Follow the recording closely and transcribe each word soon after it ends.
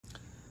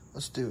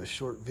Let's do a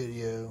short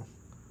video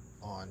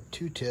on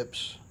 2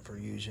 tips for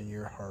using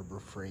your Harbor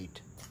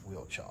Freight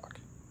wheel chock.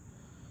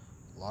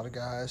 A lot of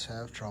guys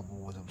have trouble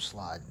with them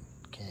sliding,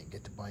 can't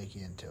get the bike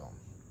into them.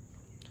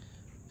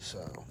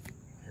 So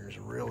here's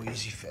a real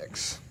easy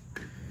fix.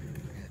 You're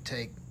going to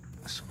take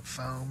some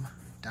foam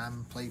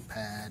diamond plate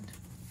pad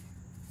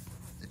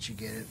that you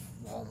get at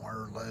Walmart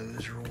or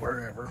Lowe's or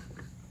wherever,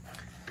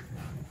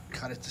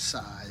 cut it to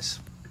size,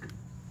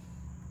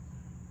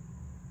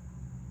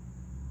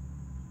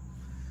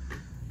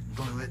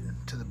 glue it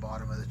to the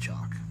bottom of the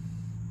chock.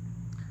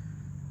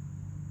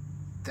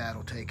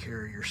 That'll take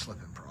care of your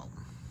slipping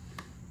problem.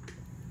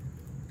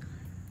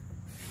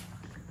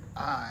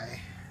 I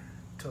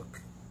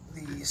took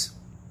these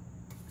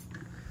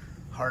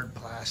hard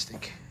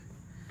plastic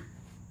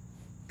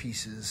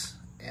pieces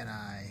and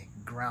I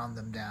ground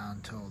them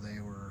down till they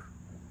were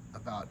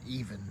about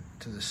even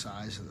to the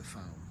size of the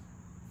foam,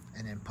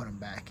 and then put them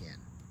back in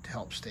to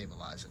help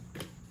stabilize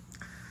it.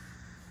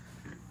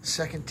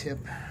 Second tip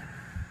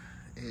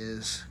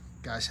is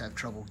guys have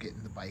trouble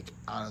getting the bike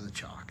out of the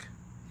chock.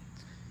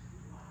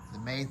 The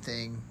main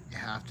thing you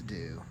have to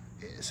do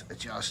is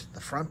adjust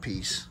the front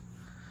piece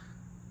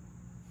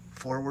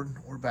forward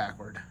or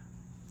backward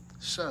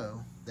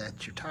so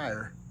that your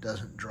tire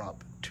doesn't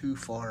drop too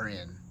far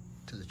in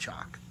to the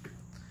chock.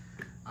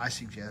 I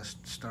suggest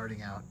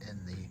starting out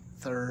in the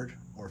 3rd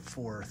or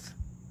 4th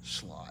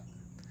slot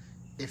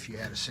if you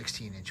had a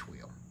 16-inch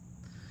wheel.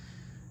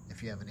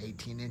 If you have an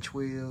 18-inch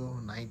wheel,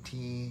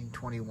 19,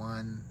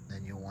 21,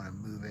 then you'll want to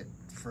move it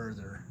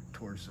further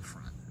towards the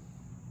front.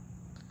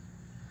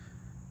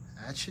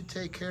 That should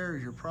take care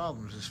of your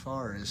problems as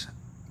far as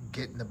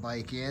getting the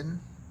bike in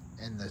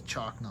and the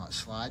chock not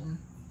sliding,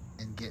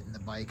 and getting the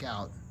bike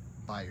out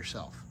by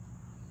yourself.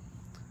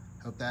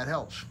 Hope that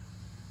helps.